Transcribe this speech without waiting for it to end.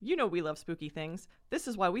You know we love spooky things. This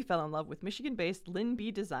is why we fell in love with Michigan-based Lynn B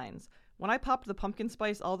Designs. When I popped the pumpkin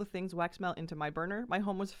spice all the things wax melt into my burner, my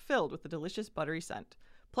home was filled with the delicious buttery scent.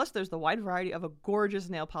 Plus, there's the wide variety of gorgeous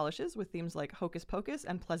nail polishes with themes like Hocus Pocus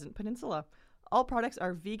and Pleasant Peninsula. All products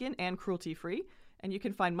are vegan and cruelty-free, and you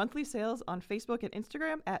can find monthly sales on Facebook and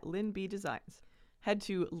Instagram at Lynn B Designs. Head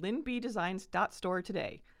to lynbdesigns.store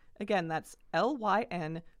today. Again, that's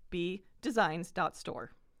LYNB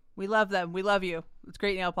designs.store. We love them. We love you. It's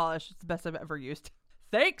great nail polish. It's the best I've ever used.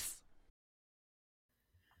 Thanks!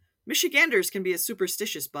 Michiganders can be a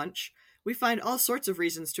superstitious bunch. We find all sorts of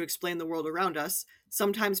reasons to explain the world around us,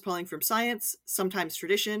 sometimes pulling from science, sometimes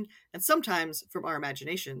tradition, and sometimes from our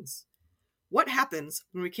imaginations. What happens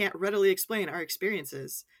when we can't readily explain our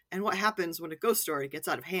experiences? And what happens when a ghost story gets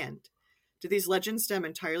out of hand? Do these legends stem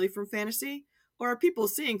entirely from fantasy? Or are people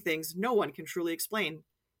seeing things no one can truly explain?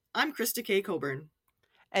 I'm Krista K. Coburn.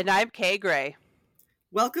 And I'm Kay Gray.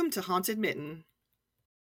 Welcome to Haunted Mitten.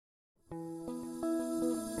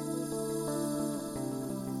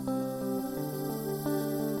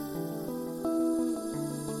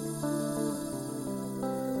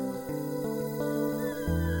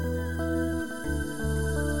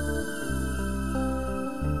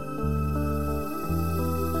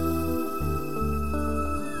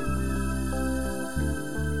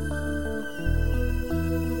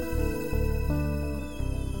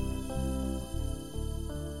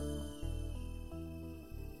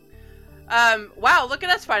 Wow, look at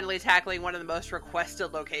us finally tackling one of the most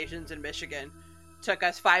requested locations in Michigan. Took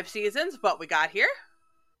us 5 seasons, but we got here.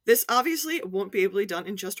 This obviously won't be able to be done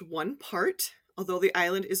in just one part. Although the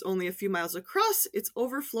island is only a few miles across, it's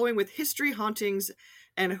overflowing with history, hauntings,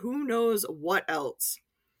 and who knows what else.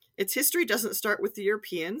 Its history doesn't start with the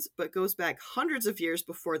Europeans, but goes back hundreds of years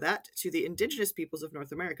before that to the indigenous peoples of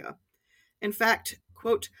North America. In fact,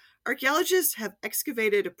 quote, archaeologists have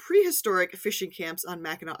excavated prehistoric fishing camps on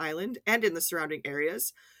Mackinac Island and in the surrounding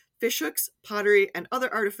areas. Fishhooks, pottery, and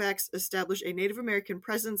other artifacts establish a Native American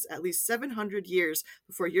presence at least 700 years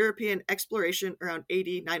before European exploration around AD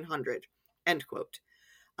 900. End quote.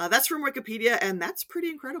 That's from Wikipedia, and that's pretty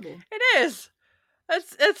incredible. It is.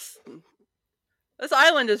 This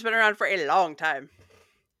island has been around for a long time.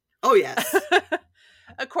 Oh, yes.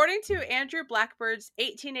 According to Andrew Blackbird's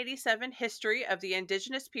 1887 History of the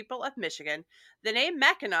Indigenous People of Michigan, the name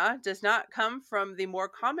Mackinac does not come from the more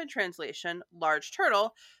common translation, large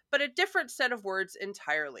turtle, but a different set of words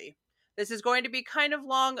entirely. This is going to be kind of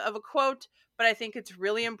long of a quote, but I think it's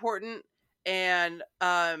really important, and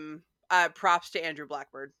props to Andrew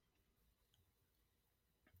Blackbird.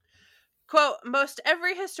 Quote, most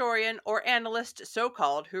every historian or analyst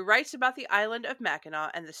so-called who writes about the island of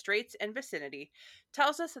Mackinac and the straits and vicinity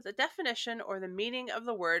tells us that the definition or the meaning of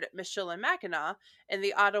the word Michilimackinac in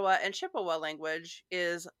the Ottawa and Chippewa language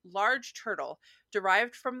is large turtle,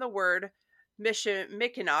 derived from the word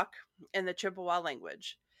Michilimackinac in the Chippewa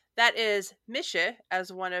language. That is, Mishi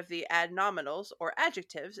as one of the adnominals or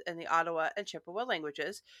adjectives in the Ottawa and Chippewa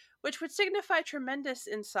languages, which would signify tremendous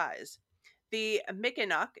in size. The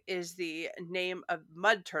Mackinac is the name of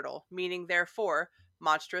mud turtle, meaning therefore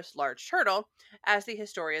monstrous large turtle, as the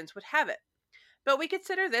historians would have it. But we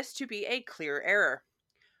consider this to be a clear error.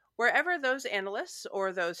 Wherever those analysts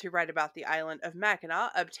or those who write about the island of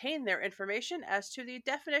Mackinac obtain their information as to the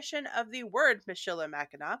definition of the word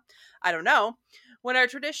Michilimackinac, I don't know, when our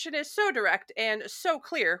tradition is so direct and so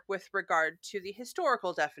clear with regard to the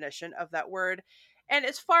historical definition of that word, and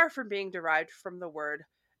is far from being derived from the word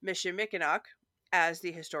Michilimackinac, as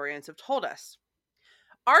the historians have told us.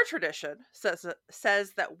 Our tradition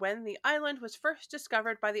says that when the island was first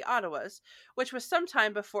discovered by the Ottawas, which was some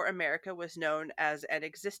time before America was known as an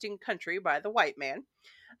existing country by the white man,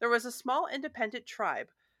 there was a small independent tribe,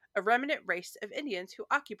 a remnant race of Indians who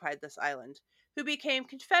occupied this island, who became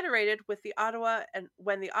confederated with the Ottawa and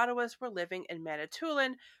when the Ottawas were living in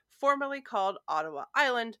Manitoulin, formerly called Ottawa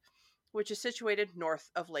Island, which is situated north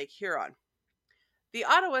of Lake Huron. The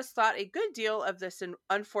Ottawas thought a good deal of this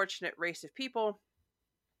unfortunate race of people,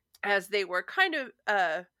 as they were kind of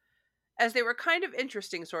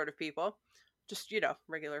interesting sort of people, just,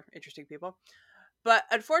 regular interesting people. But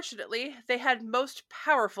unfortunately, they had most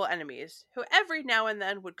powerful enemies, who every now and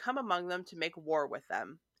then would come among them to make war with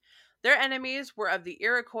them. Their enemies were of the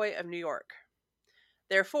Iroquois of New York.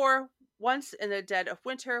 Therefore, once in the dead of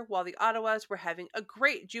winter, while the Ottawas were having a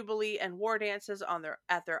great jubilee and war dances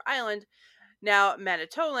at their island, now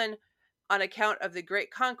Manitoulin, on account of the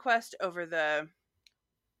great conquest over the,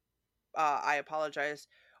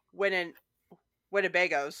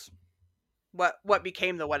 Winnebagos, what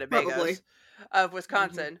became the Winnebagos Probably. of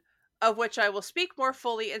Wisconsin, of which I will speak more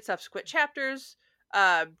fully in subsequent chapters.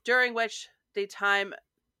 during which time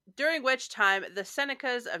the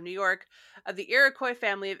Senecas of New York of the Iroquois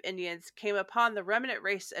family of Indians came upon the remnant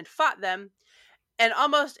race and fought them and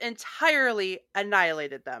almost entirely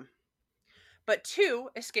annihilated them. But 2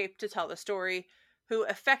 escaped to tell the story, who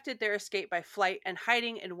effected their escape by flight and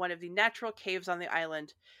hiding in one of the natural caves on the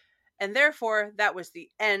island, and therefore that was the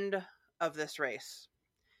end of this race.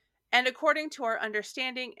 And according to our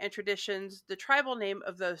understanding and traditions, the tribal name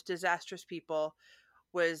of those disastrous people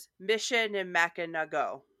was Mackinac,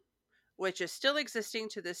 which is still existing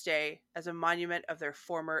to this day as a monument of their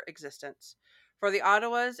former existence. For the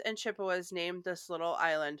Ottawas and Chippewas named this little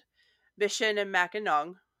island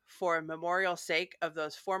Mackinac for memorial sake of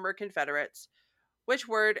those former Confederates, which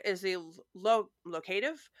word is the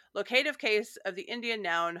locative case of the Indian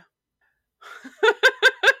noun.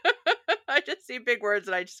 I just see big words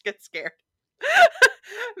and I just get scared.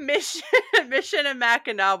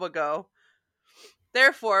 Mackinac.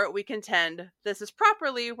 Therefore, we contend this is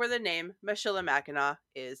properly where the name Mackinac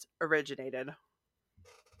is originated.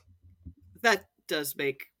 That does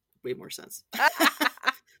make way more sense.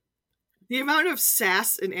 The amount of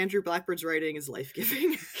sass in Andrew Blackbird's writing is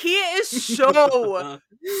life-giving. He is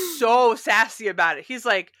so sassy about it. He's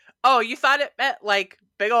like, oh, you thought it meant like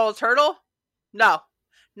big old turtle? No,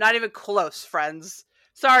 not even close, friends.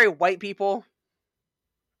 Sorry, white people.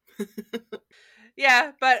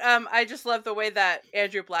 Yeah, but I just love the way that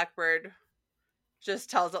Andrew Blackbird just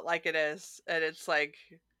tells it like it is. And it's like,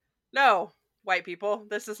 no, white people,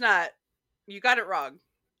 this is not, you got it wrong.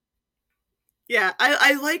 Yeah,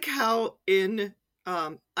 I like how in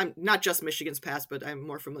I'm not just Michigan's past, but I'm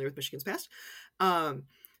more familiar with Michigan's past.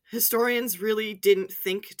 Historians really didn't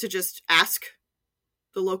think to just ask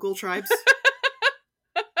the local tribes.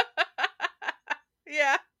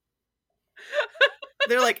 Yeah.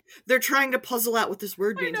 They're trying to puzzle out what this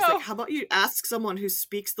word means. It's like, how about you ask someone who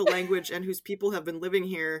speaks the language and whose people have been living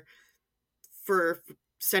here for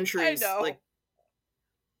centuries? I know. Like,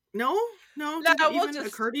 no, did it even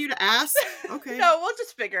occur to you to ask? Okay. No, we'll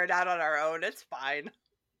just figure it out on our own. It's fine.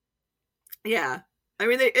 Yeah. I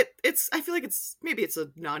mean, it's. I feel like maybe it's a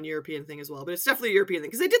non-European thing as well, but it's definitely a European thing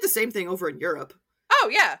because they did the same thing over in Europe. Oh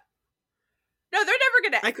yeah. No, they're never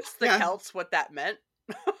going to ask the Celts what that meant.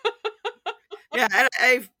 Yeah,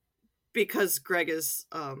 I've because Greg is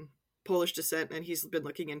Polish descent and he's been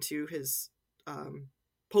looking into his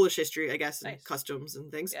Polish history, I guess, and customs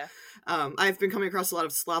and things. Yeah. I've been coming across a lot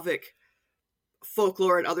of Slavic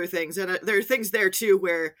folklore and other things, and there are things there too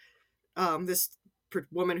where this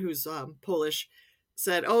woman who's Polish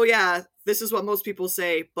said, "Oh yeah, this is what most people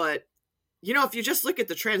say, but you know, if you just look at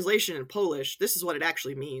the translation in Polish, this is what it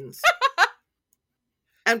actually means."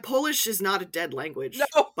 And Polish is not a dead language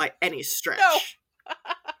by any stretch. No.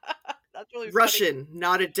 That's really Russian, funny.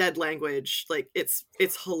 not a dead language. Like it's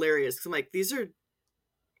hilarious. 'Cause I'm like, these are,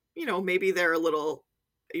 you know, maybe they're a little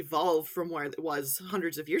evolved from where it was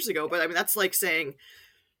hundreds of years ago. But I mean, that's like saying,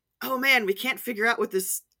 oh man, we can't figure out what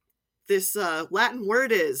this Latin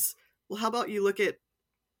word is. Well, how about you look at,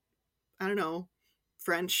 I don't know,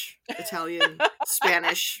 French, Italian,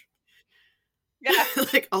 Spanish. Yeah.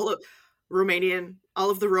 Like Romanian, all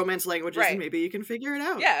of the Romance languages, right. And maybe you can figure it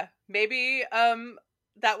out. Yeah, maybe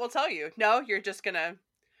that will tell you. No, you're just gonna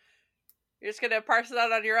parse it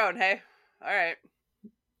out on your own. Hey, all right.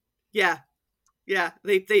 Yeah,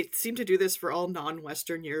 they seem to do this for all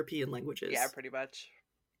non-Western European languages. Yeah, pretty much.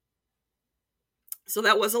 So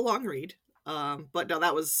that was a long read, but no,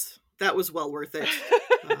 that was well worth it.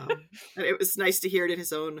 And it was nice to hear it in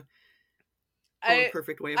his own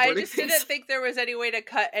perfect way of wording I just things. didn't think there was any way to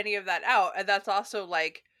cut any of that out, and that's also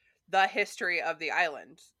like the history of the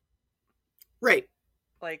island, right?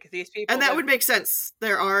 Like these people, and that would make sense.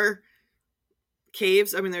 There are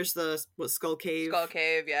caves. I mean, there's the Skull Cave. Skull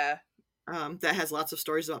Cave, yeah. That has lots of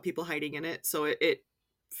stories about people hiding in it, so it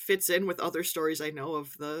fits in with other stories I know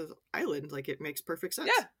of the island. Like, it makes perfect sense.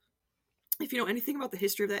 Yeah. If you know anything about the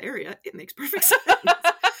history of that area, it makes perfect sense.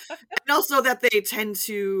 And also that they tend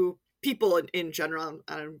to, people in general,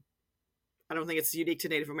 I don't think it's unique to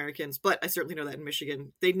Native Americans, but I certainly know that in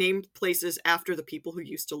Michigan, they name places after the people who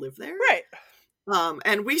used to live there. Right.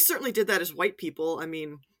 And we certainly did that as white people. I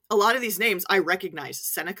mean, a lot of these names I recognize.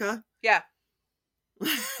 Seneca. Yeah.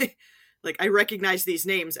 Like, I recognize these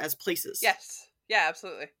names as places. Yes. Yeah,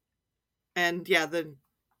 absolutely. And yeah, the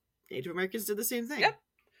Native Americans did the same thing. Yep.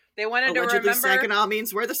 They wanted Allegedly, to remember. Saginaw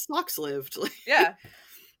means where the Snooks lived. Yeah.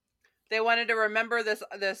 They wanted to remember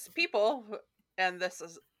this people, and this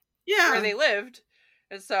is where they lived.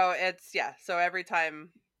 And so it's, so every time,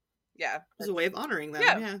 It's a way of honoring them,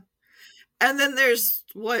 yeah. And then there's,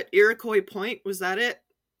 Iroquois Point? Was that it?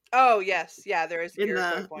 Oh, yes. Yeah, there is in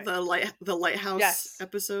Iroquois Point. the lighthouse Yes.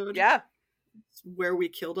 episode. Yeah. Where we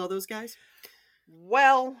killed all those guys.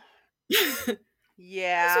 Well, It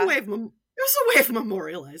yeah. was a way of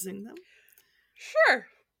memorializing them. Sure.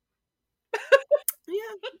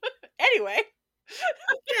 Yeah. Anyway.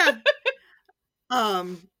 Yeah.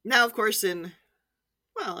 Now of course I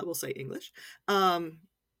will say English.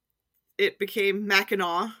 It became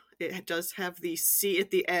Mackinac. It does have the C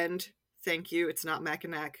at the end. Thank you. It's not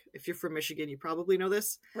Mackinac. If you're from Michigan, you probably know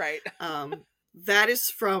this. Right. That is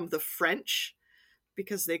from the French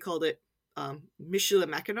because they called it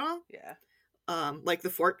Michilimackinac. Yeah. Like the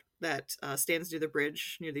fort that stands near the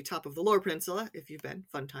bridge near the top of the Lower Peninsula. If you've been,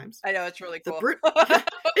 fun times. I know, it's really cool.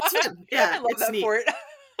 It's fun. Yeah, I love it's that neat. fort.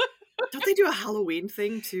 Don't they do a Halloween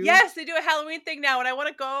thing too? Yes, they do a Halloween thing now, and I want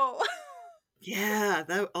to go. Yeah.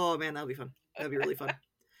 Oh man, that'll be fun. That'd be really fun.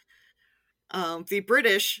 The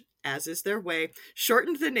British, as is their way,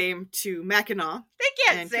 shortened the name to Mackinac. They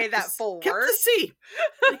can't say that full word. Kept the C.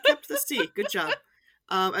 They kept the C. Good job.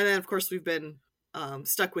 And then, of course, we've been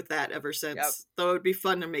stuck with that ever since. Yep. Though it would be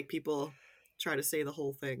fun to make people try to say the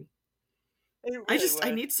whole thing. Really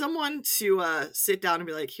I need someone to sit down and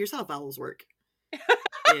be like, here's how vowels work.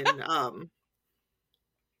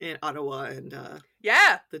 in Ottawa and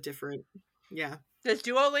yeah, the different Does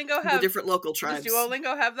Duolingo have the different local tribes. Does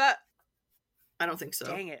Duolingo have that? I don't think so.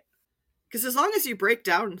 Dang it. Because as long as you break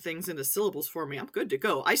down things into syllables for me, I'm good to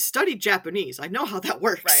go. I studied Japanese. I know how that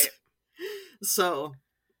works. Right. So,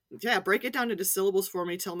 yeah, break it down into syllables for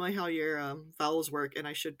me. Tell me how your vowels work, and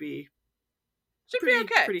I should be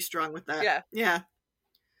okay. Pretty strong with that. Yeah. Yeah.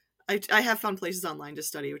 I have found places online to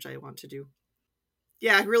study, which I want to do.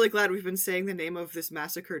 Yeah, I'm really glad we've been saying the name of this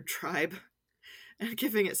massacred tribe and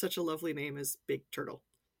giving it such a lovely name as Big Turtle.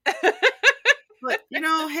 But,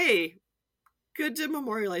 hey, good to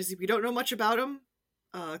memorialize. We don't know much about them.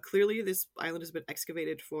 Clearly, this island has been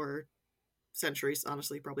excavated for centuries,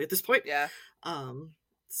 honestly, probably at this point. Yeah.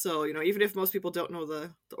 So, even if most people don't know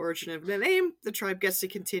the origin of the name, the tribe gets to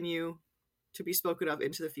continue to be spoken of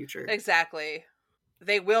into the future. Exactly.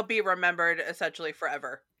 They will be remembered essentially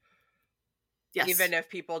forever. Yes. Even if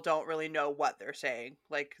people don't really know what they're saying.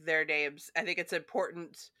 Like, their names. I think it's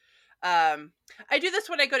important. I do this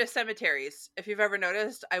when I go to cemeteries. If you've ever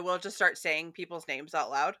noticed, I will just start saying people's names out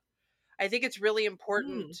loud. I think it's really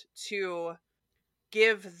important to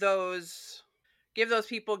give those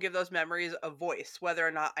people, give those memories a voice, whether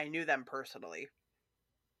or not I knew them personally.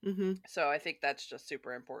 Mm-hmm. So I think that's just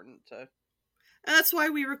super important to... And that's why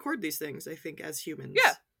we record these things, I think, as humans.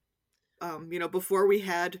 Yeah. Before we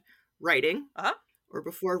had writing, or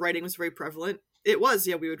before writing was very prevalent, we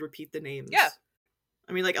would repeat the names. Yeah.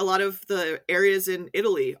 I mean, like, a lot of the areas in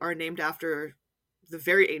Italy are named after the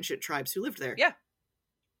very ancient tribes who lived there. Yeah.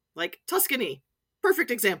 Like Tuscany. Perfect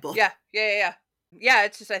example. Yeah. Yeah,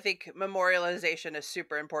 it's just, I think memorialization is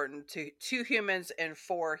super important to humans and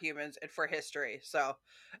for history. So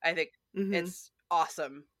I think it's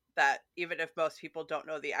awesome that even if most people don't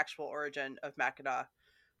know the actual origin of Mackinac,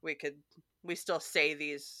 we still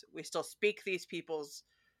speak these people's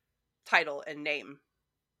title and name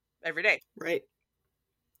every day. Right.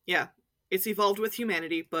 Yeah. It's evolved with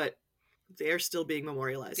humanity, but they are still being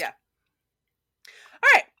memorialized. Yeah. All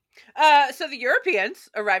right. So the Europeans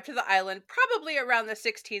arrived to the island probably around the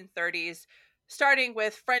 1630s, starting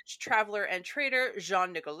with French traveler and trader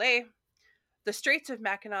Jean Nicolet. The Straits of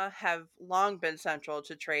Mackinac have long been central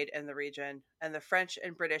to trade in the region, and the French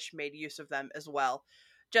and British made use of them as well.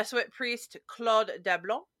 Jesuit priest Claude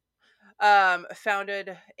Dablon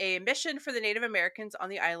founded a mission for the Native Americans on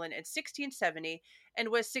the island in 1670 and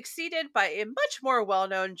was succeeded by a much more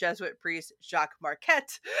well-known Jesuit priest, Jacques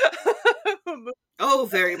Marquette.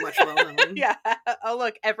 Very much well-known. Yeah. Oh,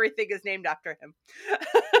 look, everything is named after him.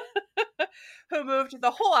 Who moved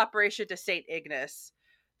the whole operation to St. Ignace.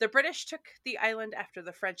 The British took the island after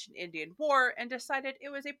the French and Indian War and decided it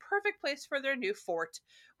was a perfect place for their new fort,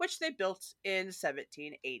 which they built in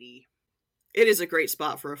 1780. It is a great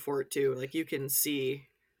spot for a fort, too. Like, you can see...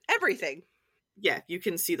 everything. Yeah, you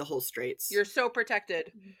can see the whole straits. You're so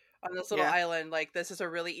protected on this little island. Like, this is a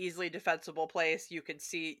really easily defensible place. You can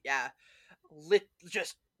see,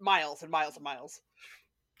 just miles and miles and miles.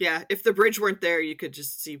 Yeah, if the bridge weren't there, you could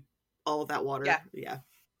just see all of that water. Yeah.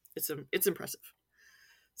 It's impressive.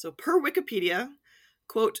 So, per Wikipedia,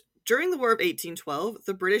 quote, during the War of 1812,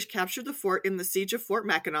 the British captured the fort in the Siege of Fort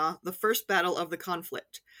Mackinac, the first battle of the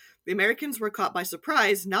conflict. The Americans were caught by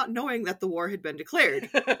surprise, not knowing that the war had been declared.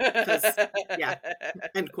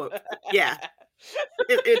 End quote. Yeah.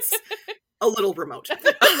 It's a little remote.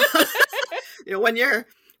 When you're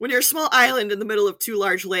a small island in the middle of two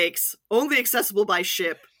large lakes, only accessible by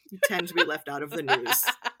ship, tend to be left out of the news.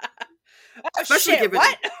 Oh, Especially shit, given,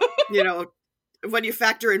 what? When you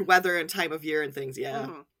factor in weather and time of year and things, yeah.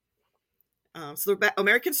 Mhm. So the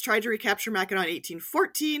Americans tried to recapture Mackinac in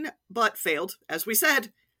 1814, but failed. As we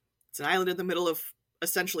said, it's an island in the middle of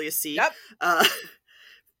essentially a sea. Yep.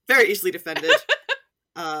 Very easily defended.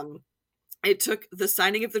 It took the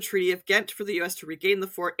signing of the Treaty of Ghent for the U.S. to regain the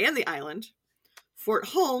fort and the island. Fort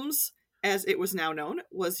Holmes, as it was now known,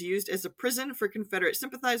 was used as a prison for Confederate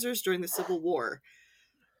sympathizers during the Civil War.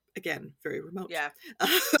 Again, very remote. Yeah.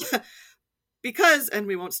 Because, and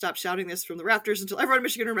we won't stop shouting this from the rafters until everyone in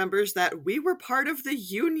Michigan remembers that we were part of the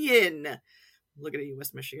Union. Look at you,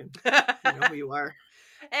 West Michigan. You know who you are.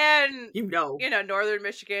 And, You know. Northern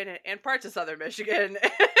Michigan and parts of Southern Michigan.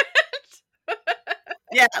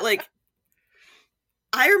 Yeah, like,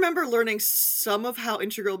 I remember learning some of how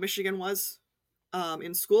integral Michigan was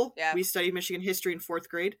in school. Yeah. We studied Michigan history in 4th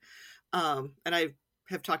grade. And I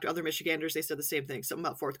have talked to other Michiganders. They said the same thing. Something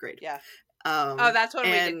about 4th grade. Yeah. That's when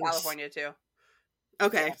we did California, too.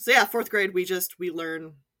 Okay. Yeah. So, yeah, 4th grade, we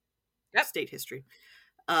learn state history.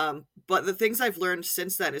 But the things I've learned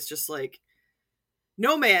since then is just like,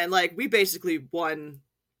 no, man, like, we basically won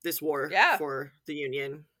this war for the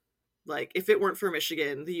Union. Like, if it weren't for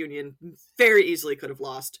Michigan, the Union very easily could have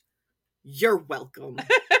lost. You're welcome.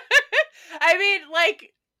 I mean,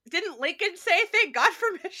 like, didn't Lincoln say thank God for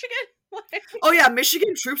Michigan? Oh yeah,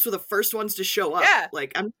 Michigan troops were the first ones to show up. Yeah.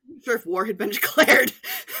 Like, I'm not sure if war had been declared.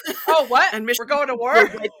 Oh, what? And We're going to war?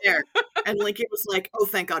 right there. And Lincoln was like, oh,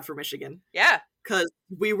 thank God for Michigan. Yeah. Because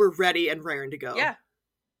we were ready and raring to go. Yeah.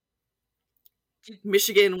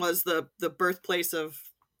 Michigan was the birthplace of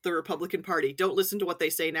the Republican Party. Don't listen to what they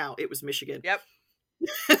say now. It was Michigan. Yep.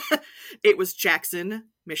 It was Jackson,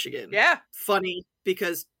 Michigan. Yeah. Funny,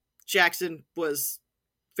 because Jackson was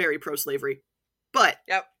very pro-slavery. But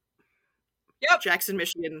Yep. Jackson,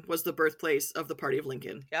 Michigan was the birthplace of the Party of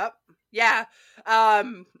Lincoln. Yep. Yeah.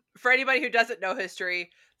 For anybody who doesn't know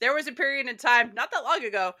history, there was a period in time, not that long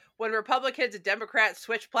ago, when Republicans and Democrats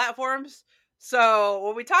switched platforms. So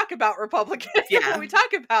when we talk about Republicans, when we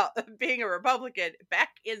talk about being a Republican back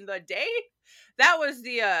in the day, that was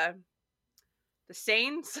the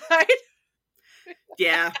sane side.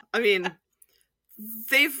 Yeah. I mean,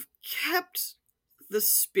 they've kept the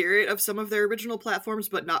spirit of some of their original platforms,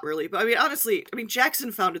 but not really. But I mean, honestly,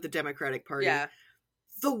 Jackson founded the Democratic Party. Yeah.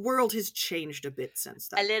 The world has changed a bit since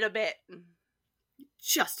then. A little bit.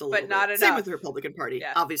 Just a little bit. But not bit. enough. Same with the Republican Party.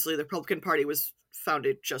 Yeah. Obviously, the Republican Party was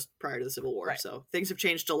founded just prior to the Civil War, Right. so things have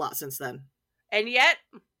changed a lot since then. And yet,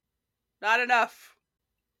 not enough.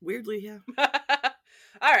 Weirdly, yeah.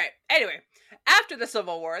 All right. Anyway, after the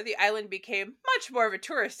Civil War, the island became much more of a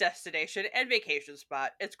tourist destination and vacation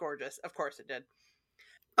spot. It's gorgeous. Of course it did.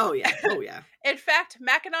 Oh, yeah. Oh, yeah. In fact,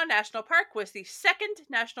 Mackinac National Park was the second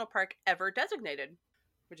national park ever designated.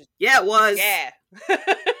 Yeah, it was. Yeah.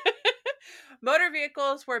 Motor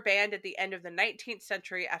vehicles were banned at the end of the 19th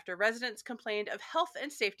century after residents complained of health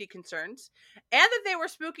and safety concerns and that they were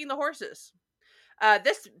spooking the horses.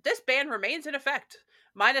 This ban remains in effect,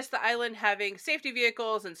 minus the island having safety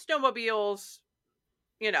vehicles and snowmobiles,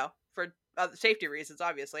 for safety reasons,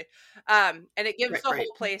 obviously. And it gives the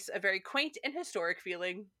whole place a very quaint and historic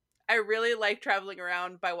feeling. I really like traveling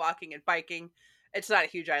around by walking and biking. It's not a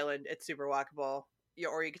huge island. It's super walkable.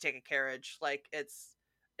 Or you could take a carriage. Like,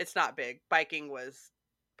 it's not big. Biking was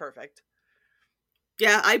perfect.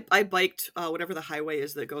 Yeah, I biked whatever the highway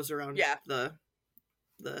is that goes around the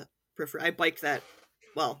periphery. I biked that,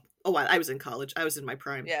 I was in college. I was in my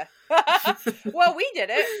prime. Yeah. Well, we did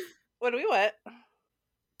it when we went.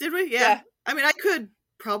 Did we? Yeah. I mean, I could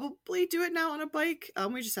probably do it now on a bike.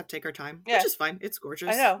 We just have to take our time, which is fine. It's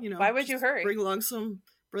gorgeous. I know. Why would you hurry? Bring along some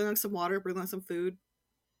water, bring along some food.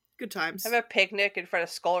 Good times. Have a picnic in front of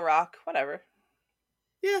Skull Rock, whatever.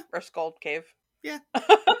 Yeah. Or Skull Cave. Yeah.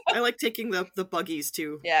 I like taking the buggies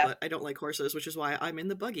too. Yeah. But I don't like horses, which is why I'm in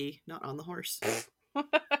the buggy, not on the horse.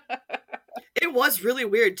 It was really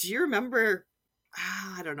weird. Do you remember,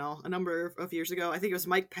 I don't know, a number of years ago, I think it was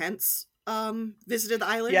Mike Pence visited the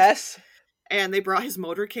island? Yes. And they brought his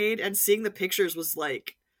motorcade, and seeing the pictures was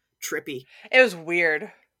like trippy. It was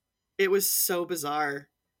weird. It was so bizarre.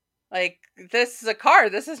 Like, this is a car.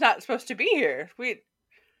 This is not supposed to be here.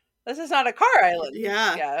 This is not a car island.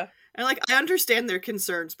 Yeah. Yeah. And I understand their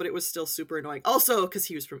concerns, but it was still super annoying. Also, because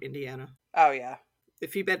he was from Indiana. Oh yeah.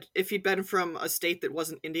 If he'd been from a state that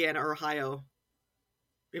wasn't Indiana or Ohio,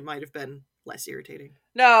 it might have been less irritating.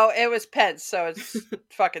 No, it was Pence, so it's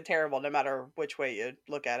fucking terrible no matter which way you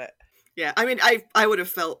look at it. Yeah, I mean, I would have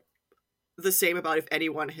felt the same about if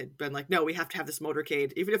anyone had been like, no, we have to have this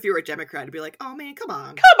motorcade. Even if you were a Democrat, it'd be like, oh man, come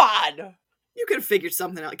on. Come on! You could have figured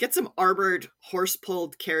something out. Get some armored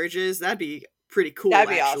horse-pulled carriages. That'd be pretty cool, That'd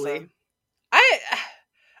be actually. awesome.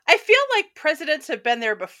 I feel like presidents have been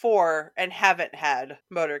there before and haven't had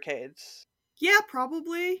motorcades. Yeah,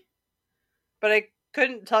 probably. But I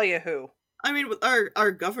couldn't tell you who. I mean,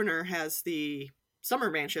 our governor has the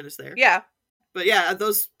summer mansion is there. Yeah. But yeah,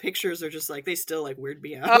 those pictures are just like, they still like weird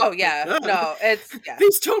me out. Oh, yeah. No, it's... Yeah.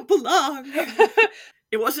 These don't belong.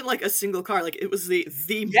 It wasn't like a single car, like it was the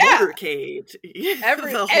Yeah. motorcade.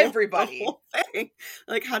 Everybody. The whole thing.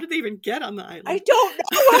 Like, how did they even get on the island? I don't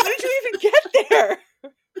know. How did you even get there?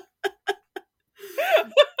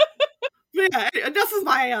 Yeah, enough of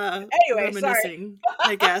my Anyway, reminiscing,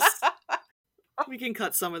 I guess. We can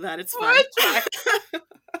cut some of that. It's Well, fine. it's fine.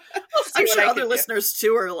 I'm sure other listeners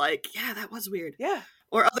too are like, yeah, that was weird. Yeah.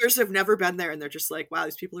 Or others have never been there and they're just like, wow,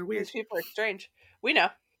 these people are weird. These people are strange. We know.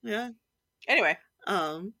 Yeah. Anyway.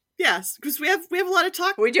 Yes, because we have a lot of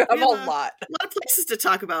talk. We do have a lot. A lot of places to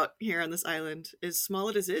talk about here on this island. As small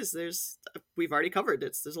as it is, we've already covered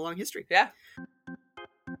it. There's a long history. Yeah.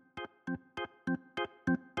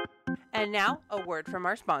 And now, a word from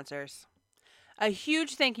our sponsors. A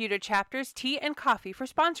huge thank you to Chapters Tea and Coffee for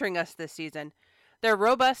sponsoring us this season. Their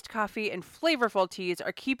robust coffee and flavorful teas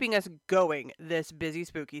are keeping us going this busy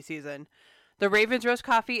spooky season. The Raven's Roast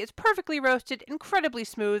coffee is perfectly roasted, incredibly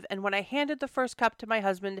smooth, and when I handed the first cup to my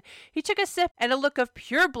husband, he took a sip and a look of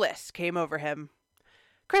pure bliss came over him.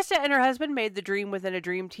 Krista and her husband made the Dream Within a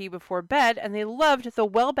Dream tea before bed, and they loved the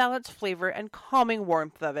well-balanced flavor and calming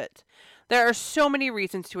warmth of it. There are so many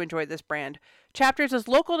reasons to enjoy this brand. Chapters is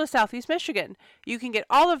local to Southeast Michigan. You can get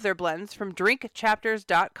all of their blends from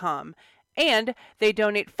drinkchapters.com. And they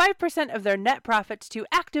donate 5% of their net profits to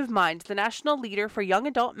Active Minds, the national leader for young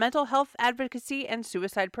adult mental health advocacy and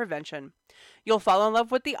suicide prevention. You'll fall in love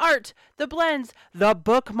with the art, the blends, the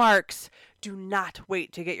bookmarks. Do not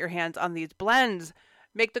wait to get your hands on these blends.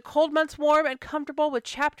 Make the cold months warm and comfortable with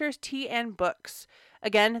Chapters, tea, and books.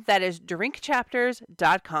 Again, that is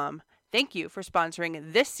drinkchapters.com. Thank you for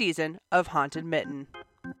sponsoring this season of Haunted Mitten.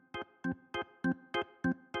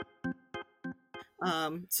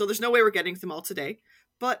 So there's no way we're getting them all today,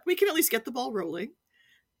 but we can at least get the ball rolling.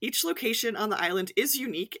 Each location on the island is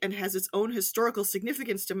unique and has its own historical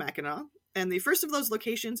significance to Mackinac, and the first of those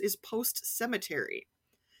locations is Post Cemetery.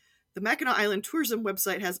 The Mackinac Island Tourism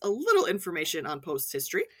website has a little information on Post's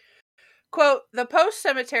history. Quote, the Post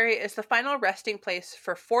Cemetery is the final resting place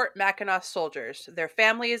for Fort Mackinac soldiers, their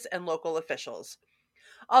families, and local officials.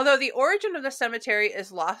 Although the origin of the cemetery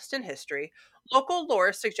is lost in history, local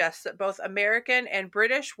lore suggests that both American and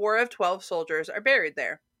British War of 12 soldiers are buried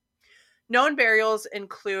there. Known burials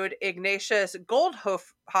include Ignatius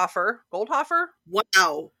Goldhofer?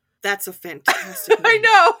 Wow, that's a fantastic name. I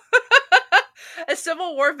know! A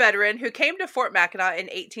Civil War veteran who came to Fort Mackinac in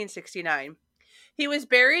 1869. He was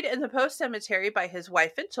buried in the Post Cemetery by his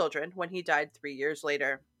wife and children when he died 3 years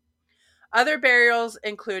later. Other burials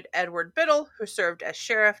include Edward Biddle, who served as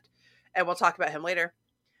sheriff, and we'll talk about him later,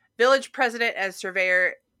 village president and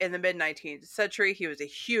surveyor in the mid-19th century. He was a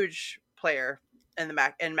huge player in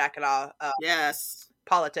Mackinac yes,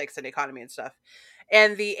 politics and economy and stuff.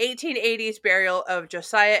 And the 1880s burial of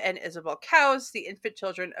Josiah and Isabel Cowes, the infant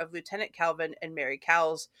children of Lieutenant Calvin and Mary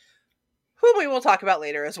Cowles, whom we will talk about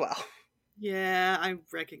later as well. Yeah, I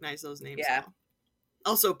recognize those names. Yeah. Now.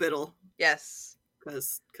 Also Biddle. Yes.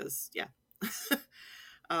 Because yeah.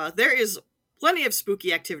 There is plenty of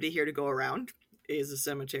spooky activity here to go around. Is a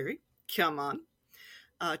cemetery. Come on.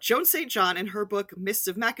 Joan St. John, in her book Mists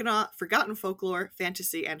of Mackinac, Forgotten Folklore,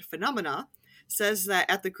 Fantasy, and Phenomena, says that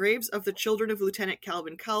at the graves of the children of Lieutenant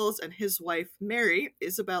Calvin Cowles and his wife Mary,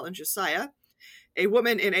 Isabel, and Josiah, a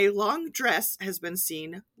woman in a long dress has been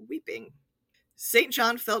seen weeping. St.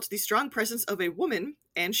 John felt the strong presence of a woman,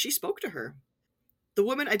 and she spoke to her. The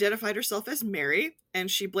woman identified herself as Mary, and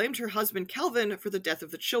she blamed her husband Calvin for the death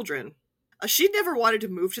of the children. She'd never wanted to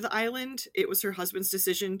move to the island. It was her husband's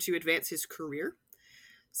decision to advance his career.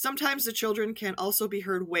 Sometimes the children can also be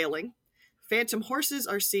heard wailing. Phantom horses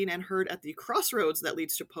are seen and heard at the crossroads that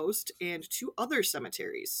leads to Post and 2 other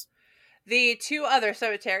cemeteries. The 2 other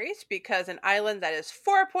cemeteries, because an island that is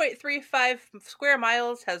 4.35 square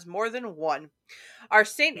miles has more than one, are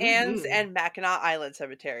St. Anne's and Mackinac Island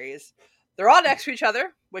cemeteries. They're all next to each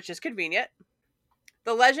other, which is convenient.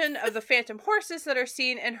 The legend of the phantom horses that are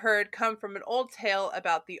seen and heard come from an old tale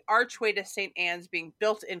about the archway to St. Anne's being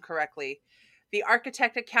built incorrectly. The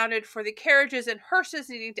architect accounted for the carriages and hearses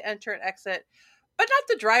needing to enter and exit, but not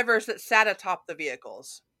the drivers that sat atop the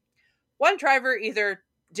vehicles. One driver either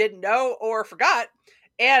didn't know or forgot,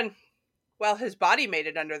 and, well, his body made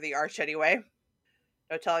it under the arch anyway.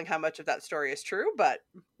 No telling how much of that story is true, but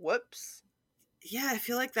whoops. Yeah, I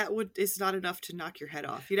feel like that is not enough to knock your head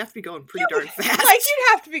off. You'd have to be going pretty darn fast. Like, you'd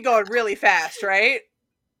have to be going really fast, right?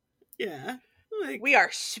 Yeah. Like, We are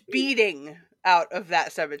speeding out of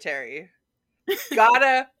that cemetery.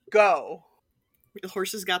 Gotta go. the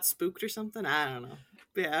horses got spooked or something? I don't know.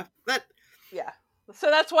 Yeah. That Yeah. So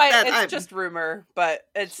that's why it's just rumor, but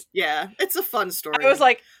it's... Yeah, it's a fun story. I was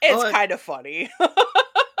like, it's kind of funny.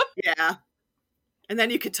 Yeah. And then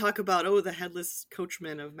you could talk about, the headless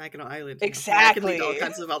coachman of Mackinac Island. Exactly. That could lead to all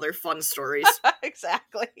kinds of other fun stories.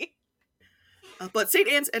 Exactly. But St.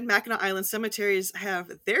 Anne's and Mackinac Island cemeteries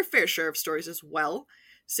have their fair share of stories as well.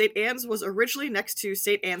 St. Anne's was originally next to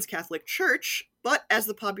St. Anne's Catholic Church, but as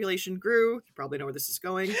the population grew, you probably know where this is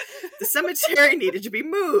going, the cemetery needed to be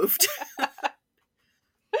moved.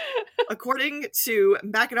 According to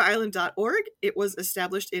MackinacIsland.org, it was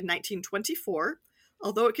established in 1924,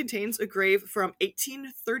 although it contains a grave from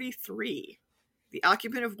 1833, the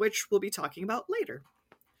occupant of which we'll be talking about later.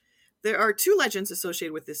 There are 2 legends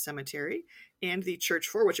associated with this cemetery and the church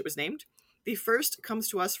for which it was named. The first comes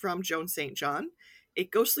to us from Joan St. John. A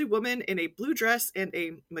ghostly woman in a blue dress and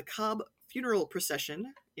a macabre funeral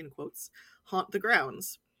procession, in quotes, haunt the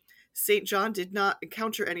grounds. St. John did not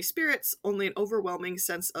encounter any spirits, only an overwhelming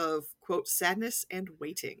sense of, quote, sadness and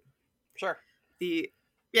waiting. Sure.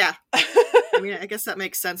 Yeah. I mean, I guess that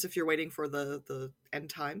makes sense if you're waiting for the end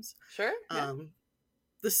times. Sure. Yeah.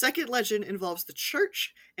 The second legend involves the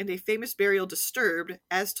church and a famous burial disturbed,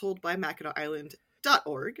 as told by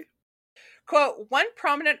MackinacIsland.org. Quote, one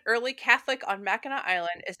prominent early Catholic on Mackinac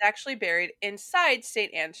Island is actually buried inside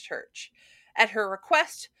St. Anne's Church. At her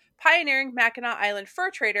request, pioneering Mackinac Island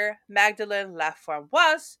fur trader Magdalene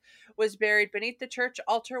Laframboise was buried beneath the church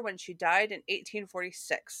altar when she died in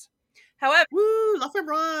 1846. However... Woo!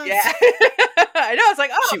 Laframboise! Yeah. I know, it's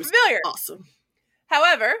like, she was familiar. Awesome.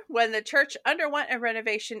 However, when the church underwent a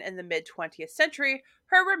renovation in the mid-20th century,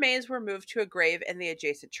 her remains were moved to a grave in the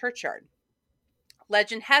adjacent churchyard.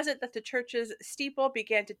 Legend has it that the church's steeple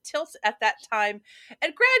began to tilt at that time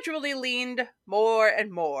and gradually leaned more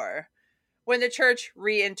and more. When the church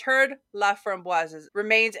reinterred Laframboise's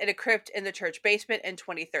remains in a crypt in the church basement in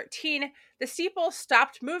 2013, the steeple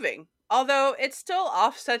stopped moving, although it's still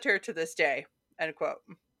off-center to this day. End quote.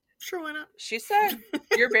 Sure, why not? She said,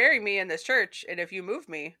 you're burying me in this church, and if you move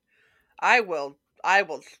me, I will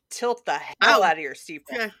tilt the hell out of your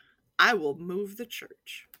steeple. Yeah, I will move the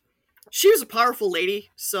church. She was a powerful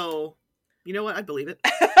lady, so you know what? I believe it.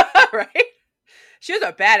 Right? She was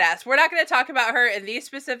a badass. We're not going to talk about her in these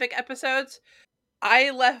specific episodes.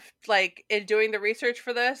 I left, in doing the research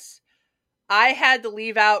for this, I had to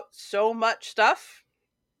leave out so much stuff,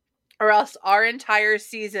 or else our entire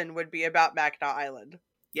season would be about Mackinac Island.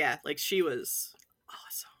 Yeah, she was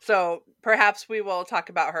awesome. So perhaps we will talk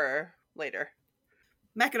about her later.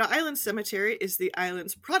 Mackinac Island Cemetery is the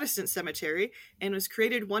island's Protestant cemetery and was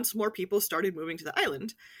created once more people started moving to the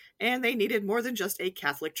island, and they needed more than just a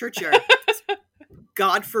Catholic churchyard.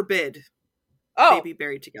 God forbid they be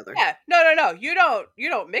buried together. Yeah, no. You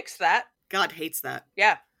don't mix that. God hates that.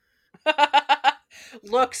 Yeah.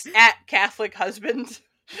 Looks at Catholic husbands.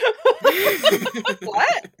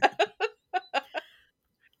 What?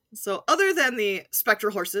 So, other than the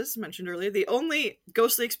spectral horses mentioned earlier, the only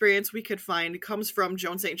ghostly experience we could find comes from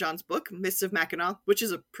Joan St. John's book, Mists of Mackinac, which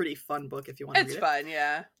is a pretty fun book if you want to read it. It's fun,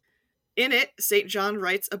 yeah. In it, St. John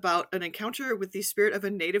writes about an encounter with the spirit of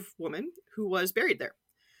a native woman who was buried there.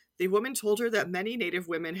 The woman told her that many native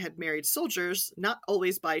women had married soldiers, not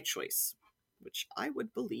always by choice, which I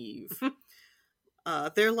would believe.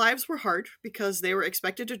 Their lives were hard because they were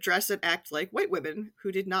expected to dress and act like white women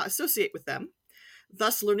who did not associate with them.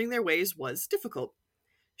 Thus, learning their ways was difficult.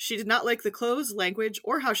 She did not like the clothes, language,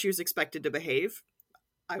 or how she was expected to behave.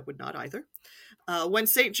 I would not either. When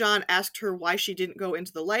St. John asked her why she didn't go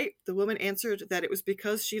into the light, the woman answered that it was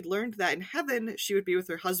because she'd learned that in heaven she would be with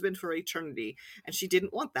her husband for eternity, and she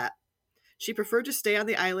didn't want that. She preferred to stay on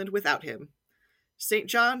the island without him. St.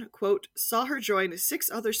 John, quote, saw her join 6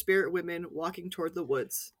 other spirit women walking toward the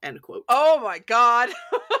woods, end quote. Oh my god.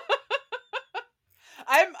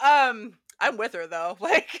 I'm with her though.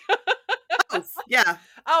 Oh, yeah.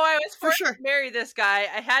 Oh, I was forced to marry this guy.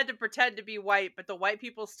 I had to pretend to be white, but the white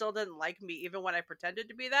people still didn't like me even when I pretended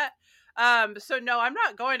to be that. So no, I'm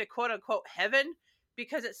not going to quote unquote heaven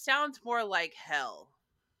because it sounds more like hell.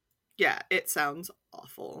 Yeah, it sounds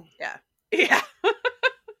awful. Yeah. Yeah.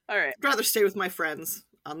 All right. I'd rather stay with my friends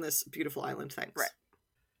on this beautiful island, thanks. Right.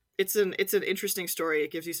 It's an interesting story.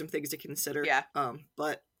 It gives you some things to consider. Yeah.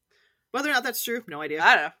 But whether or not that's true, no idea.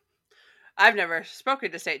 I don't know. I've never spoken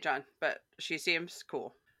to St. John, but she seems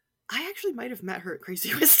cool. I actually might have met her at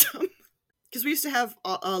Crazy Wisdom. because we used to have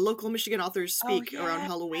local Michigan authors Oh, speak around yeah.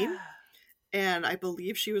 Halloween, and I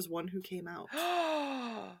believe she was one who came out.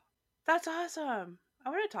 That's awesome. I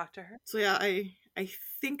want to talk to her. So yeah, I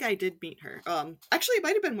think I did meet her. Actually, it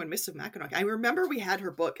might have been when Miss of Mackinac. I remember we had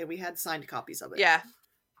her book and we had signed copies of it. Yeah.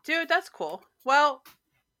 Dude, that's cool. Well,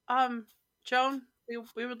 Joan,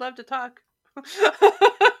 we would love to talk.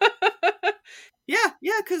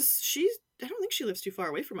 Yeah, because I don't think she lives too far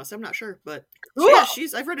away from us. I'm not sure, but Cool. yeah,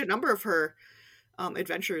 I've read a number of her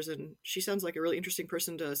adventures, and she sounds like a really interesting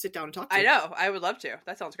person to sit down and talk to. I know. I would love to.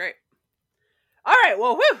 That sounds great. All right.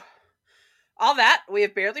 Well, whew. All that, we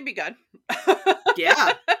have barely begun.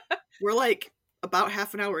 Yeah. We're like about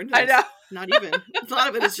half an hour into this. I know. Not even. A lot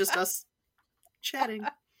of it is just us chatting.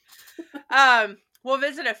 We'll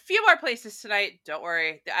visit a few more places tonight. Don't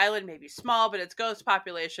worry. The island may be small, but its ghost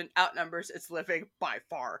population outnumbers its living by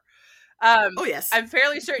far. Oh, yes. I'm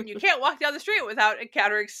fairly certain you can't walk down the street without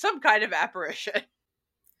encountering some kind of apparition.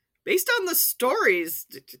 Based on the stories,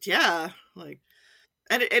 yeah. Like,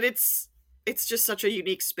 and it's just such a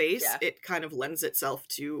unique space. Yeah. It kind of lends itself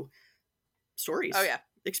to stories. Oh, yeah.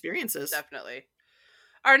 Experiences. Definitely.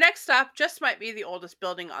 Our next stop just might be the oldest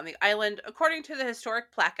building on the island, according to the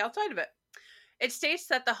historic plaque outside of it. It states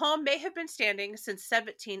that the home may have been standing since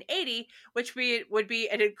 1780, which would be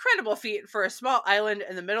an incredible feat for a small island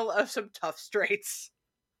in the middle of some tough straits.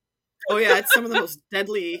 Oh yeah, it's some of the most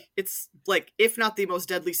deadly. It's like, if not the most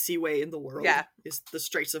deadly seaway in the world. Yeah, is the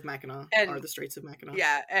Straits of Mackinac. Are the Straits of Mackinac?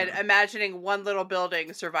 Yeah, and imagining one little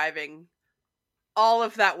building surviving all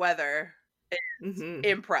of that weather is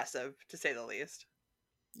impressive, to say the least.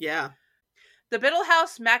 Yeah. The Biddle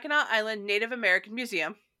House Mackinac Island Native American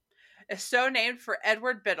Museum is so named for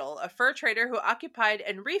Edward Biddle, a fur trader who occupied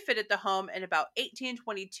and refitted the home in about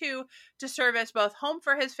 1822 to serve as both home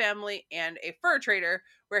for his family and a fur trader,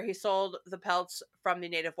 where he sold the pelts from the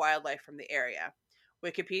native wildlife from the area.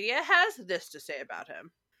 Wikipedia has this to say about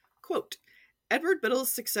him. Quote, Edward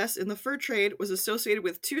Biddle's success in the fur trade was associated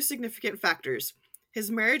with two significant factors. His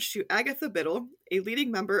marriage to Agatha Biddle, a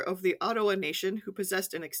leading member of the Ottawa Nation who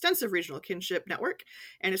possessed an extensive regional kinship network,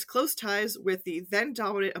 and his close ties with the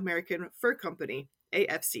then-dominant American Fur Company,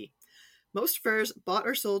 AFC. Most furs bought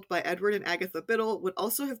or sold by Edward and Agatha Biddle would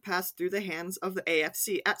also have passed through the hands of the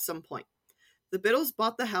AFC at some point. The Biddles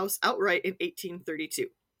bought the house outright in 1832.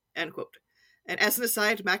 End quote. And as an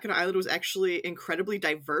aside, Mackinac Island was actually incredibly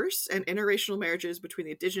diverse, and interracial marriages between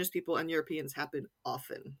the indigenous people and Europeans happen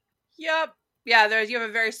often. Yep. Yeah, you have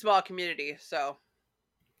a very small community, so.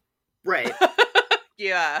 Right.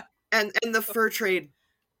 Yeah. And the fur trade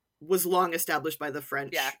was long established by the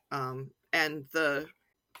French. Yeah. And the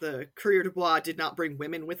coureur de bois did not bring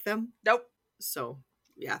women with them. Nope. So,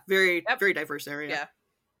 yeah, very diverse area. Yeah.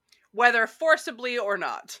 Whether forcibly or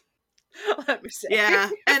not. Let me say. Yeah,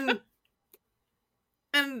 and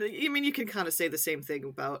I mean, you can kind of say the same thing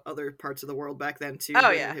about other parts of the world back then, too.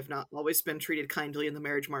 Oh, yeah. Have not always been treated kindly in the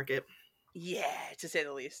marriage market. Yeah, to say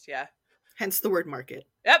the least, yeah. Hence the word market.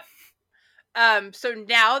 Yep. So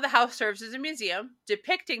now the house serves as a museum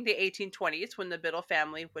depicting the 1820s when the Biddle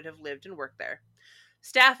family would have lived and worked there.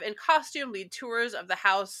 Staff in costume lead tours of the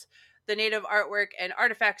house, the native artwork and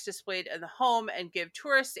artifacts displayed in the home, and give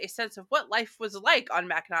tourists a sense of what life was like on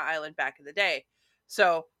Mackinac Island back in the day.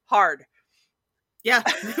 So, hard. Yeah,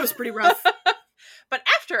 it was pretty rough. But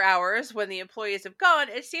after hours, when the employees have gone,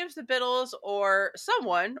 it seems the Biddles or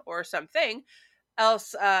someone or something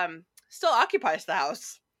else still occupies the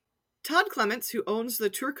house. Todd Clements, who owns the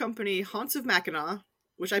tour company Haunts of Mackinac,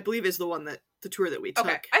 which I believe is the tour that we took.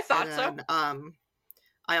 Okay, I thought so.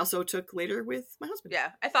 I also took later with my husband.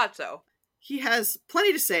 Yeah, I thought so. He has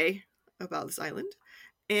plenty to say about this island.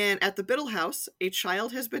 And at the Biddle house, a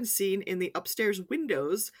child has been seen in the upstairs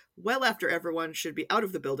windows well after everyone should be out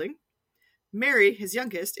of the building. Mary, his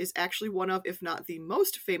youngest, is actually one of, if not the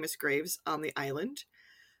most famous graves on the island.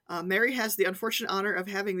 Mary has the unfortunate honor of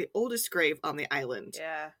having the oldest grave on the island.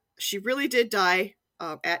 Yeah. She really did die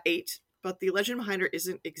at 8, but the legend behind her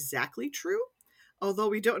isn't exactly true, although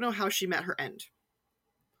we don't know how she met her end.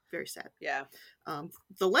 Very sad. Yeah.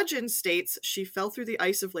 The legend states she fell through the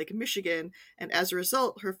ice of Lake Michigan, and as a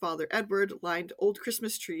result, her father Edward lined old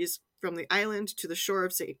Christmas trees from the island to the shore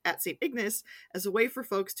of St. Ignace as a way for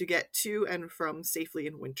folks to get to and from safely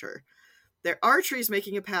in winter. There are trees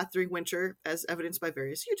making a path during winter, as evidenced by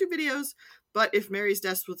various YouTube videos, but if Mary's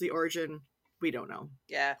death was the origin, we don't know.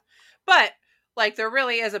 Yeah. But, like, there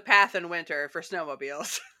really is a path in winter for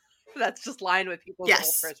snowmobiles. That's just lined with people's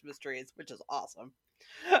old Christmas trees, which is awesome.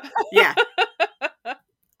 Yeah.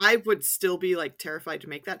 I would still be, like, terrified to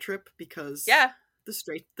make that trip because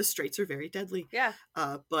the straits are very deadly. Yeah.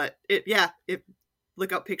 But it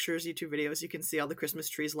look up pictures, YouTube videos, you can see all the Christmas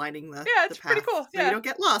trees lining the Yeah, it's path, pretty cool. so Yeah. you don't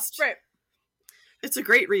get lost. Right. It's a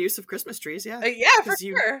great reuse of Christmas trees, yeah. Yeah, for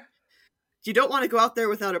sure. You don't want to go out there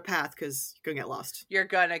without a path because you're gonna get lost. You're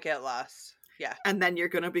gonna get lost. Yeah. And then you're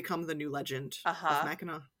gonna become the new legend of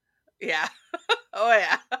Mackinac. Yeah. Oh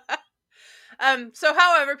yeah. So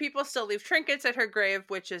however, people still leave trinkets at her grave,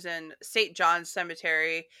 which is in St. John's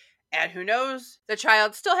Cemetery. And who knows? The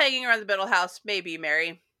child still hanging around the Biddle house may be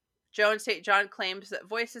Mary. Joan St. John claims that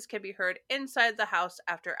voices can be heard inside the house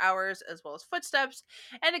after hours, as well as footsteps,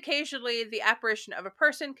 and occasionally the apparition of a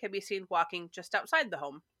person can be seen walking just outside the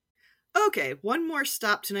home. Okay, one more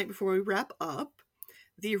stop tonight before we wrap up.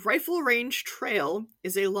 The Rifle Range Trail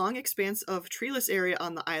is a long expanse of treeless area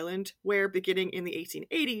on the island where, beginning in the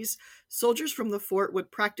 1880s, soldiers from the fort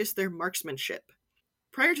would practice their marksmanship.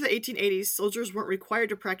 Prior to the 1880s, soldiers weren't required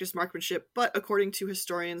to practice marksmanship, but according to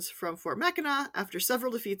historians from Fort Mackinac, after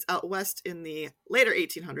several defeats out west in the later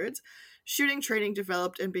 1800s, shooting training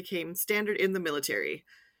developed and became standard in the military.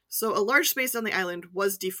 So a large space on the island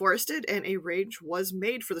was deforested, and a range was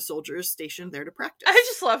made for the soldiers stationed there to practice. I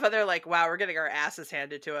just love how they're like, wow, we're getting our asses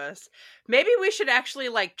handed to us. Maybe we should actually,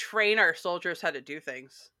 like, train our soldiers how to do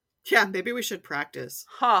things. Yeah, maybe we should practice.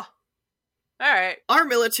 Huh. All right. Our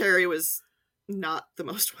military was not the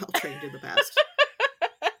most well-trained in the past.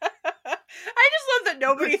 I just love that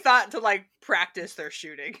nobody thought to, like, practice their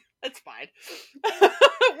shooting. That's fine.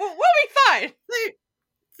 We'll be fine.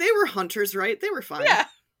 They were hunters, right? They were fine. Yeah.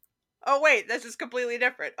 Oh, wait, this is completely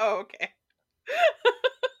different. Oh, okay.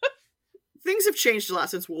 Things have changed a lot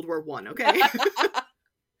since World War I, okay?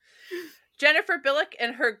 Jennifer Billick,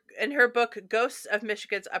 in her book Ghosts of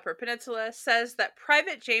Michigan's Upper Peninsula, says that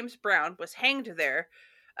Private James Brown was hanged there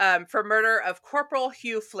for murder of Corporal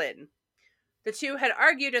Hugh Flynn. The two had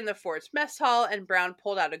argued in the fort's mess hall, and Brown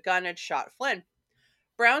pulled out a gun and shot Flynn.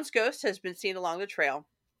 Brown's ghost has been seen along the trail.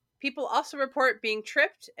 People also report being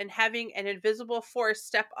tripped and having an invisible force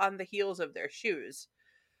step on the heels of their shoes.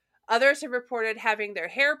 Others have reported having their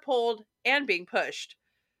hair pulled and being pushed.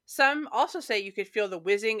 Some also say you could feel the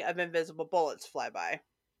whizzing of invisible bullets fly by.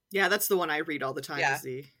 Yeah, that's the one I read all the time, Yeah. is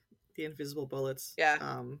the invisible bullets.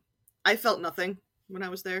 Yeah. I felt nothing when I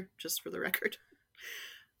was there, just for the record.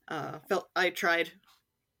 I tried.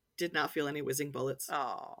 Did not feel any whizzing bullets.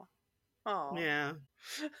 Oh. Yeah.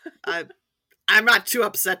 I'm not too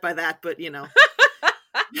upset by that, but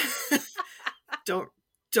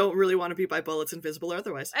don't really want to be by bullets, invisible or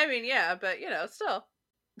otherwise. I mean, yeah, but still.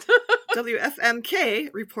 WFMK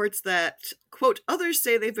reports that, quote, others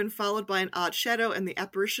say they've been followed by an odd shadow and the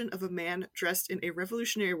apparition of a man dressed in a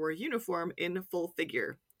Revolutionary War uniform in full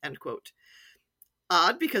figure, end quote.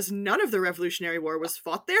 Odd, because none of the Revolutionary War was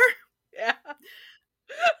fought there? Yeah.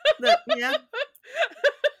 Yeah.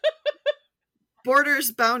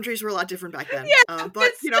 Boundaries were a lot different back then. Yeah,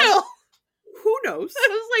 but still. Who knows? I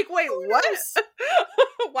was like, wait, Who what? knows?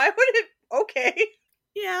 Why would it? Okay.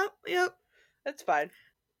 Yeah, yep. That's fine.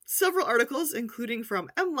 Several articles, including from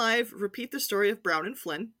MLive, repeat the story of Brown and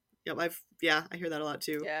Flynn. Yep, I hear that a lot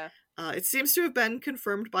too. Yeah. It seems to have been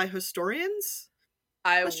confirmed by historians.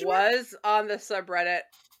 I was on the subreddit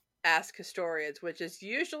Ask Historians, which is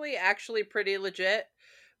usually actually pretty legit,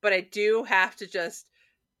 but I do have to just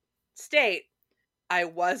state I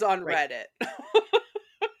was on Reddit.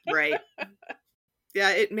 Right.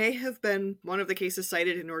 Yeah, it may have been one of the cases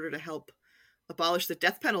cited in order to help abolish the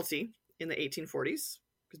death penalty in the 1840s.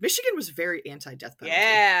 Because Michigan was very anti-death penalty.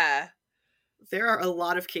 Yeah. There are a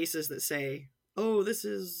lot of cases that say, oh, this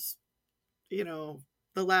is, the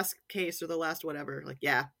last case or the last whatever. Like,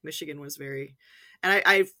 yeah, Michigan was very... And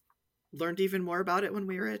I've learned even more about it when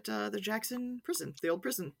we were at the Jackson prison, the old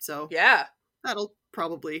prison. So yeah, that'll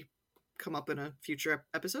probably come up in a future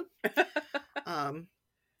episode.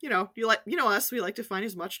 Us, we like to find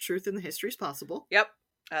as much truth in the history as possible. Yep,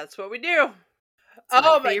 that's what we do. It's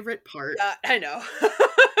my favorite part. I know.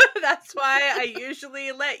 That's why I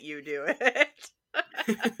usually let you do it.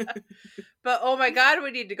 But oh my god,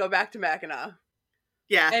 we need to go back to Mackinac.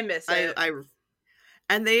 Yeah, I miss it.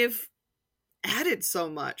 And they've added so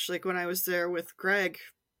much. Like when I was there with Greg,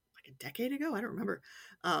 like a decade ago, I don't remember.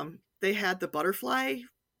 They had the butterfly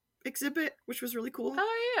exhibit, which was really cool.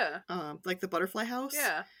 Oh yeah. Like the butterfly house.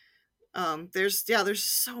 Yeah. There's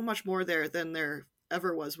so much more there than there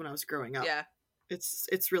ever was when I was growing up. Yeah.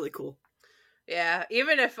 It's really cool. Yeah,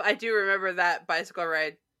 even if I do remember that bicycle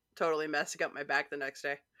ride totally messing up my back the next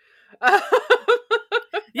day.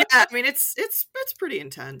 Yeah, I mean it's pretty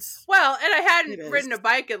intense. Well, and I hadn't ridden a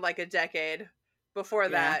bike in like a decade before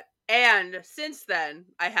that, and since then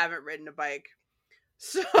I haven't ridden a bike.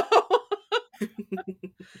 So,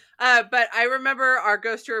 but I remember our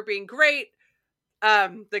ghost tour being great.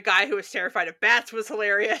 The guy who was terrified of bats was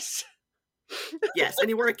hilarious. Yes, and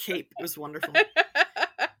he wore a cape. It was wonderful.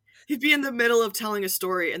 He'd be in the middle of telling a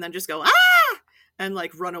story and then just go, ah! And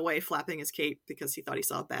like run away flapping his cape because he thought he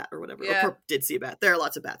saw a bat or whatever. Yeah. Or did see a bat. There are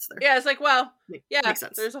lots of bats there. Yeah, it's like, well, yeah, makes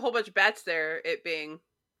sense. there's a whole bunch of bats there, it being,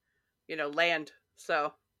 land,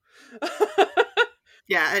 so.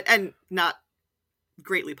 Yeah, and not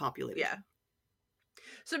greatly populated. Yeah.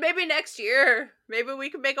 So maybe next year, maybe we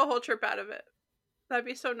can make a whole trip out of it. That'd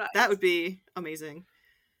be so nice. That would be amazing.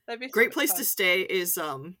 That'd be so great place fun. to stay is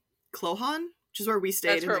Clohan, which is where we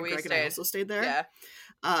stayed. That's where and we then Greg stayed. and I also stayed there. Yeah.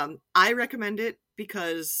 I recommend it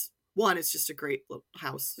because one, it's just a great little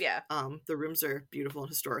house. Yeah. The rooms are beautiful and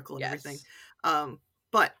historical and Yes. everything.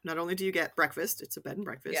 But not only do you get breakfast, it's a bed and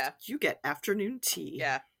breakfast. Yeah. You get afternoon tea.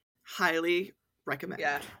 Yeah. Highly recommend.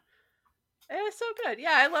 Yeah. It was so good.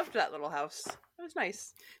 Yeah, I loved that little house. It was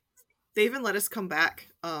nice. They even let us come back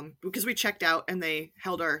because we checked out and they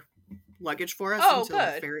held our luggage for us Oh, until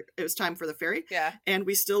good. the ferry. It was time for the ferry. Yeah. And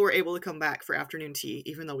we still were able to come back for afternoon tea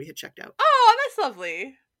even though we had checked out. Oh, that's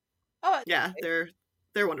lovely. Oh, that's Yeah, nice.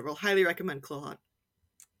 they're wonderful. Highly recommend Clohan.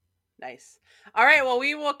 Nice. All right, well,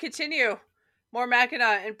 we will continue more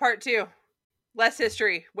Mackinac in part 2. Less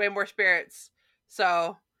history, way more spirits.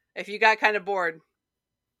 So, if you got kind of bored,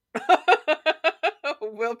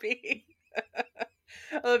 we'll be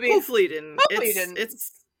Hopefully you didn't. Hopefully you didn't.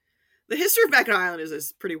 It's the history of Mackinac Island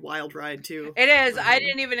is a pretty wild ride too. It is. I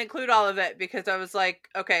didn't even include all of it because I was like,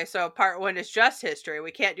 okay, so part 1 is just history.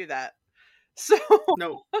 We can't do that. So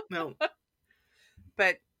No.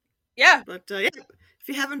 but yeah. But yeah, if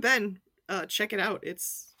you haven't been, check it out.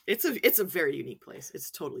 It's a very unique place.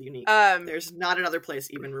 It's totally unique. There's not another place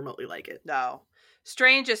even remotely like it. No.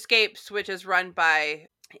 Strange Escapes, which is run by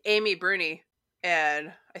Amy Bruni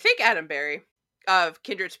and I think Adam Berry of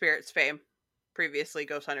Kindred Spirits fame, previously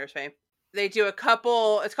Ghost Hunters fame. They do a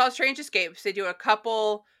couple, it's called Strange Escapes. They do a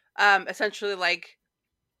couple, essentially like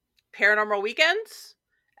paranormal weekends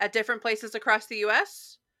at different places across the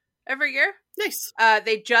US every year. Nice.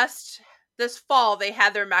 This fall, they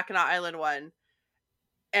had their Mackinac Island one.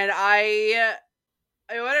 And I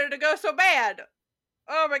wanted to go so bad.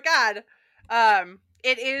 Oh my God.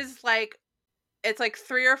 It's like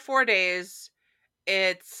 3 or 4 days.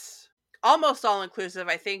 It's almost all inclusive.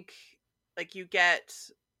 I think like you get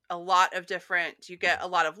a lot of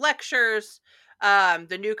lectures.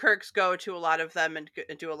 The Newkirks go to a lot of them and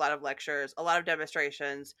do a lot of lectures, a lot of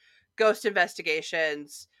demonstrations, ghost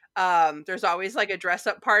investigations. There's always like a dress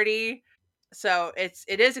up party. So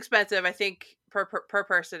it is expensive. I think per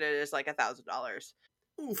person it is like $1,000.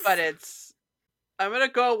 But I'm going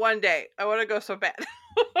to go one day. I want to go so bad.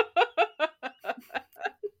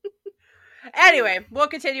 Anyway, we'll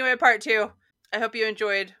continue in part 2. I hope you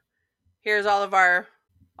enjoyed. Here's all of our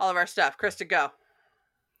stuff. Krista, go.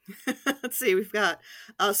 Let's see. We've got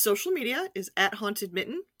social media is at Haunted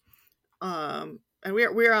Mitten. And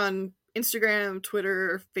we're on Instagram,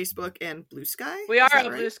 Twitter, Facebook, and Blue Sky. We are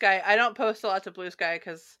on Blue Sky. I don't post a lot to Blue Sky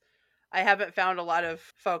because I haven't found a lot of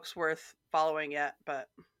folks worth following yet, but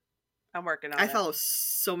I'm working on it. I follow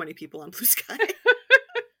so many people on Blue Sky.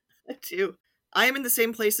 I do. I am in the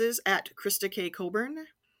same places at Krista K. Coburn.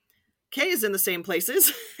 K is in the same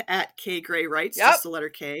places at K Gray Writes, just the letter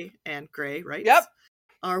K and Gray Writes. Yep.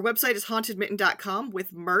 Our website is hauntedmitten.com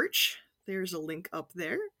with merch. There's a link up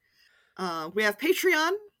there. We have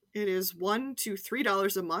Patreon. It is $1 to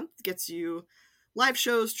 $3 a month. Gets you live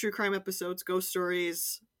shows, true crime episodes, ghost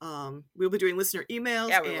stories. We'll be doing listener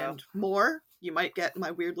emails and more. You might get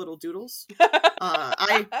my weird little doodles.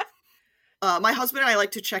 My husband and I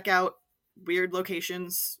like to check out weird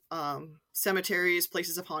locations, cemeteries,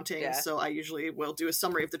 places of hauntings. Yeah. So I usually will do a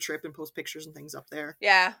summary of the trip and post pictures and things up there.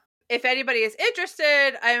 Yeah. If anybody is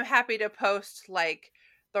interested, I'm happy to post like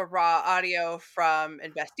the raw audio from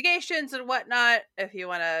investigations and whatnot. If you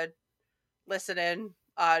want to listen in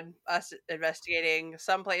on us investigating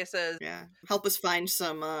some places. Yeah. Help us find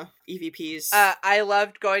some EVPs. I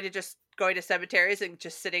loved going to cemeteries and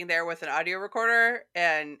just sitting there with an audio recorder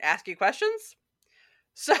and asking questions.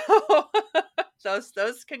 So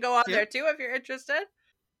those can go on there too if you're interested.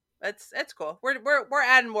 It's cool. We're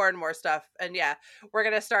adding more and more stuff, and yeah, we're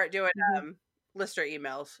gonna start doing listener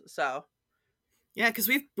emails. So yeah, because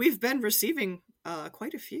we've been receiving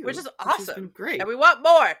quite a few, which is awesome. Which has been great, and we want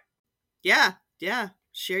more. Yeah.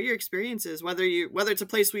 Share your experiences, whether it's a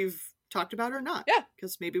place we've talked about or not. Yeah,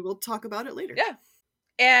 because maybe we'll talk about it later. Yeah.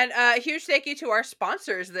 And a huge thank you to our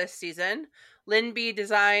sponsors this season, Lynn B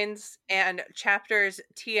Designs and Chapters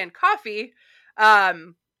Tea and Coffee.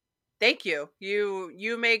 Thank you.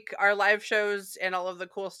 You make our live shows and all of the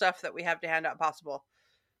cool stuff that we have to hand out possible.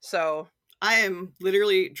 So I am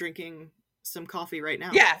literally drinking some coffee right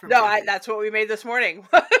now. Yeah, that's what we made this morning.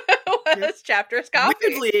 Was Chapters coffee.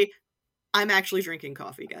 Weirdly, I'm actually drinking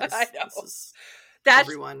coffee, guys. I know.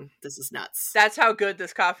 Everyone, this is nuts. That's how good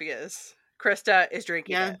this coffee is. Krista is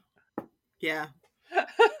drinking it. Yeah.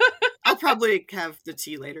 I'll probably have the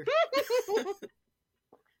tea later.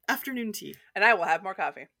 Afternoon tea. And I will have more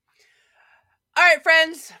coffee. All right,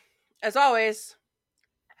 friends. As always,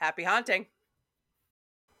 happy haunting.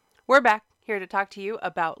 We're back here to talk to you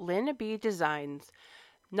about Lynn B Designs.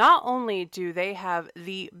 Not only do they have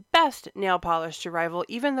the best nail polish to rival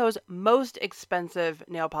even those most expensive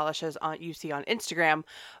nail polishes you see on Instagram,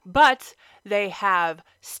 but they have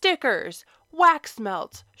stickers, wax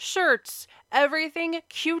melts, shirts, everything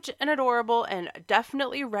cute and adorable and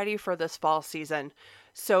definitely ready for this fall season.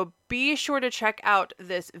 So be sure to check out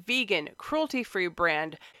this vegan, cruelty-free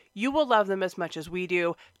brand. You will love them as much as we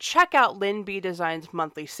do. Check out Lynn B Designs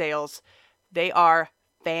monthly sales. They are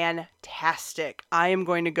fantastic. I am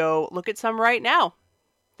going to go look at some right now.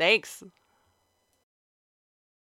 Thanks.